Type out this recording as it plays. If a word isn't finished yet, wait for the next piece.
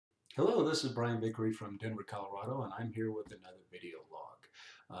Hello, this is Brian Vickery from Denver, Colorado, and I'm here with another video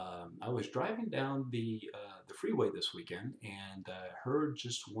log. I was driving down the freeway this weekend and heard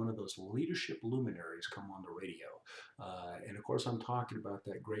just one of those leadership luminaries come on the radio. And of course, I'm talking about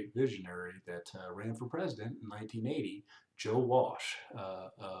that great visionary that ran for president in 1980, Joe Walsh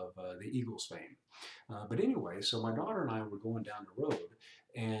of the Eagles fame. But anyway, so my daughter and I were going down the road,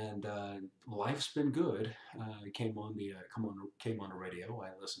 and Life's Been Good came on the radio.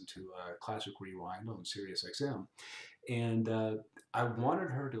 I listened to Classic Rewind on Sirius XM, and I wanted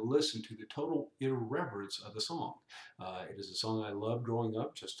her to listen to the total irreverence of the song. It is a song I loved growing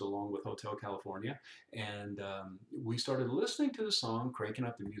up, just along with Hotel California, and we started listening to the song, cranking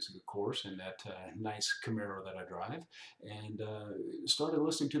up the music, of course, in that nice Camaro that I drive, and started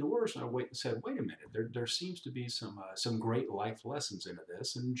listening to the words. And said, "Wait a minute, there seems to be some great life lessons into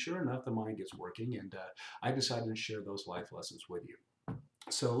this." And sure enough, the mind gets working, and I decided to share those life lessons with you.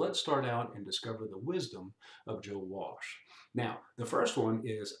 So let's start out and discover the wisdom of Joe Walsh. Now, the first one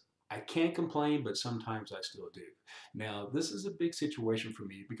is I can't complain, but sometimes I still do. Now, this is a big situation for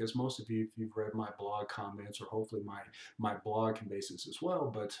me because most of you, if you've read my blog comments, or hopefully my blog conveys this as well,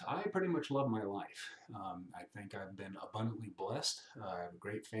 but I pretty much love my life. I think I've been abundantly blessed. I have a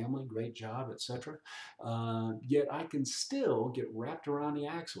great family, great job, etc. Yet I can still get wrapped around the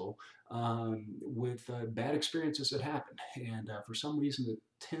axle with bad experiences that happen. And for some reason, it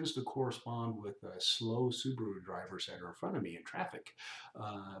tends to correspond with slow Subaru drivers that are in front of me in traffic.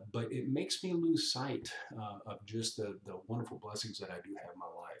 But it makes me lose sight of just the wonderful blessings that I do have in my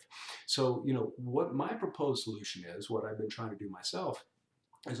life. So, what my proposed solution is, what I've been trying to do myself,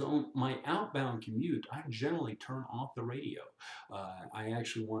 is on my outbound commute, I generally turn off the radio. I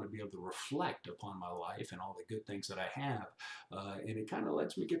actually want to be able to reflect upon my life and all the good things that I have, and it kind of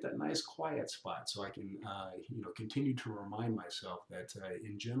lets me get that nice quiet spot so I can, continue to remind myself that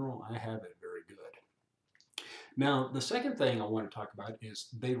in general I have it very good. Now, the second thing I want to talk about is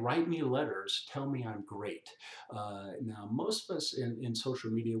they write me letters, tell me I'm great. Now, most of us in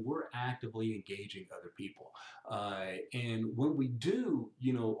social media, we're actively engaging other people. And when we do,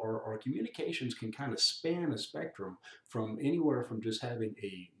 our communications can kind of span a spectrum from anywhere from just having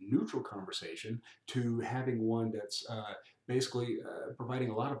a neutral conversation to having one that's basically providing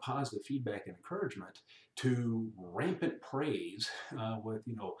a lot of positive feedback and encouragement to rampant praise with,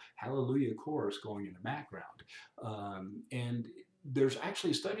 hallelujah chorus going in the background. And there's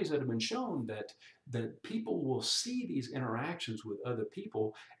actually studies that have been shown that people will see these interactions with other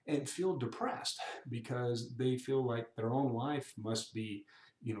people and feel depressed because they feel like their own life must be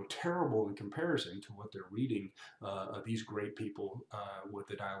terrible in comparison to what they're reading of these great people with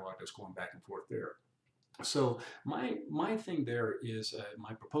the dialogue that's going back and forth there. So my thing there is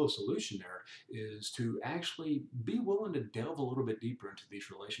my proposed solution there is to actually be willing to delve a little bit deeper into these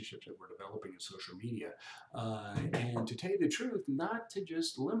relationships that we're developing in social media, and to tell you the truth, not to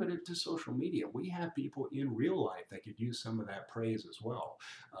just limit it to social media. We have people in real life that could use some of that praise as well.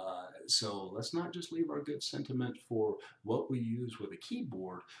 So let's not just leave our good sentiment for what we use with a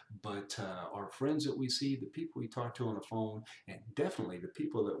keyboard, but our friends that we see, the people we talk to on the phone, and definitely the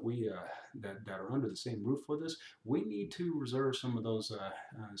people that we that are under the same roof with us, we need to reserve some of those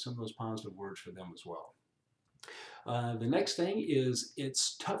positive words for them as well. The next thing is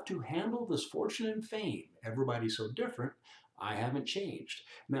it's tough to handle this fortune and fame. Everybody's so different. I haven't changed.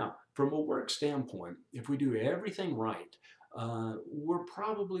 Now, from a work standpoint, if we do everything right, we're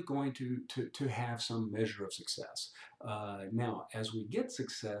probably going to have some measure of success. Now, as we get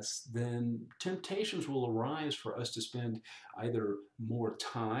success, then temptations will arise for us to spend either more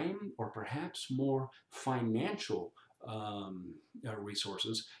time or perhaps more financial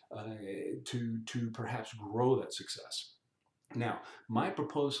resources to perhaps grow that success. Now, my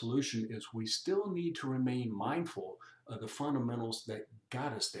proposed solution is we still need to remain mindful of the fundamentals that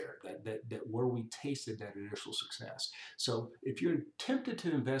got us there, that where we tasted that initial success. So if you're tempted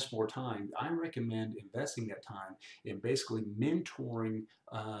to invest more time, I recommend investing that time in basically mentoring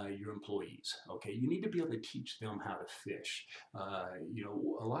your employees. Okay, you need to be able to teach them how to fish.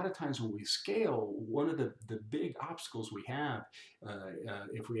 A lot of times when we scale, one of the big obstacles we have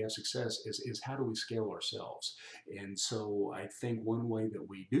if we have success is how do we scale ourselves? And so I think one way that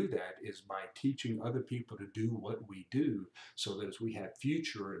we do that is by teaching other people to do what we do so that as we have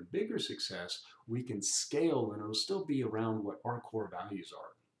future and bigger success, we can scale and it'll still be around what our core values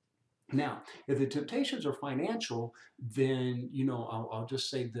are. Now, if the temptations are financial, then I'll just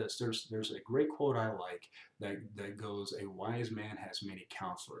say this. There's a great quote I like that goes, "A wise man has many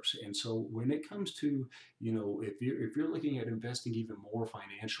counselors." And so when it comes to if you're looking at investing even more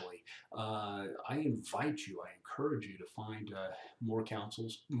financially, I invite you, I encourage you to find more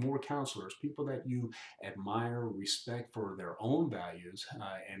counselors, people that you admire, respect for their own values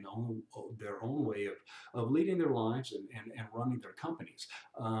and their own way of leading their lives and running their companies.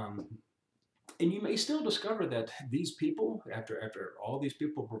 Um, and you may still discover that these people, after all these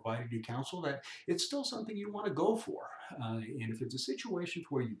people provided you counsel, that it's still something you want to go for. And if it's a situation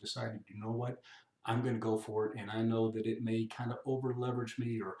where you decided, you know what, I'm going to go for it, and I know that it may kind of over leverage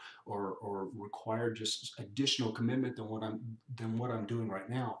me or require just additional commitment than what I'm doing right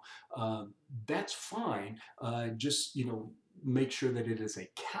now. Uh, that's fine. Just make sure that it is a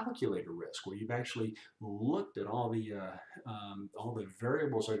calculated risk where you've actually looked at all the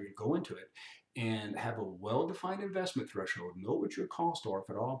variables that go into it and have a well-defined investment threshold. Know what your costs are if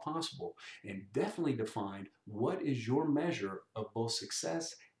at all possible, and definitely define what is your measure of both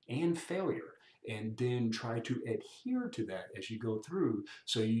success and failure. And then try to adhere to that as you go through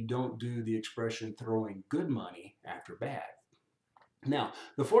so you don't do the expression throwing good money after bad. Now,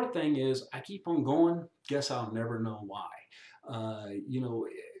 the fourth thing is I keep on going, guess I'll never know why. You know,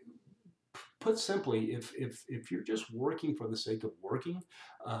 put simply, if you're just working for the sake of working,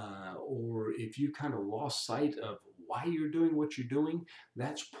 or if you kind of lost sight of why you're doing what you're doing,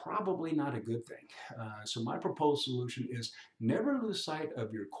 that's probably not a good thing. So my proposed solution is never lose sight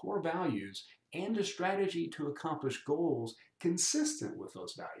of your core values and a strategy to accomplish goals consistent with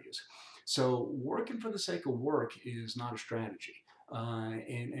those values. So working for the sake of work is not a strategy.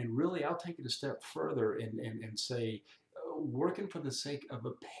 And really, I'll take it a step further and say working for the sake of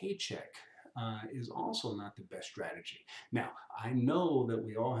a paycheck is also not the best strategy. Now, I know that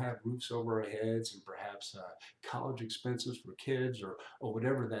we all have roofs over our heads and perhaps college expenses for kids or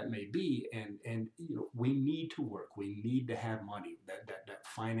whatever that may be, and we need to work. We need to have money, that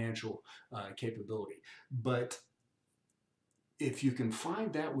financial capability. But if you can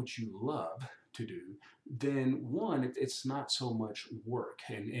find that which you love to do, then one, it's not so much work,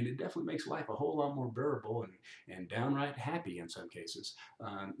 and it definitely makes life a whole lot more bearable and downright happy in some cases.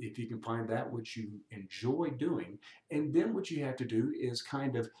 If you can find that which you enjoy doing, and then what you have to do is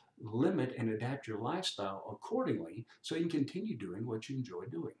kind of limit and adapt your lifestyle accordingly so you can continue doing what you enjoy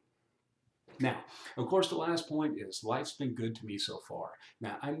doing. Now, of course, the last point is life's been good to me so far.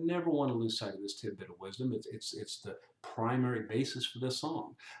 Now, I never want to lose sight of this tidbit of wisdom. It's the primary basis for this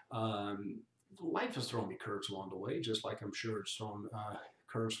song. Um, Life has thrown me curves along the way, just like I'm sure it's thrown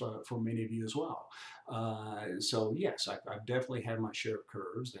curves for many of you as well. So yes, I've definitely had my share of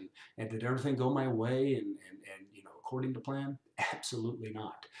curves, and did everything go my way and according to plan? Absolutely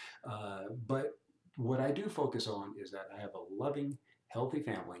not. But what I do focus on is that I have a loving, healthy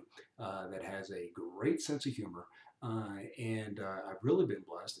family that has a great sense of humor. And I've really been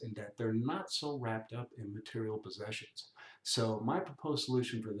blessed in that they're not so wrapped up in material possessions. So, my proposed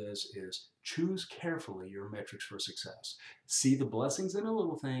solution for this is choose carefully your metrics for success. See the blessings in the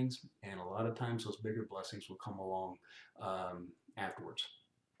little things, and a lot of times those bigger blessings will come along afterwards.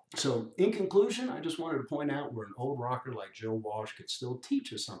 So, in conclusion, I just wanted to point out where an old rocker like Joe Walsh could still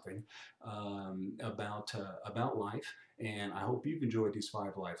teach us something about life. And I hope you've enjoyed these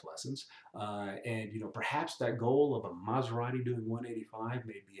 5 life lessons. And perhaps that goal of a Maserati doing 185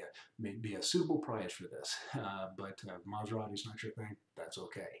 may be a suitable price for this. But Maserati's not your thing. That's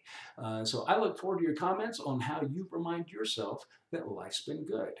okay. So I look forward to your comments on how you remind yourself that life's been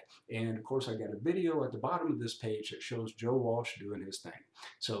good. And of course, I got a video at the bottom of this page that shows Joe Walsh doing his thing.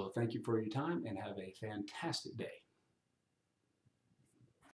 So thank you for your time and have a fantastic day.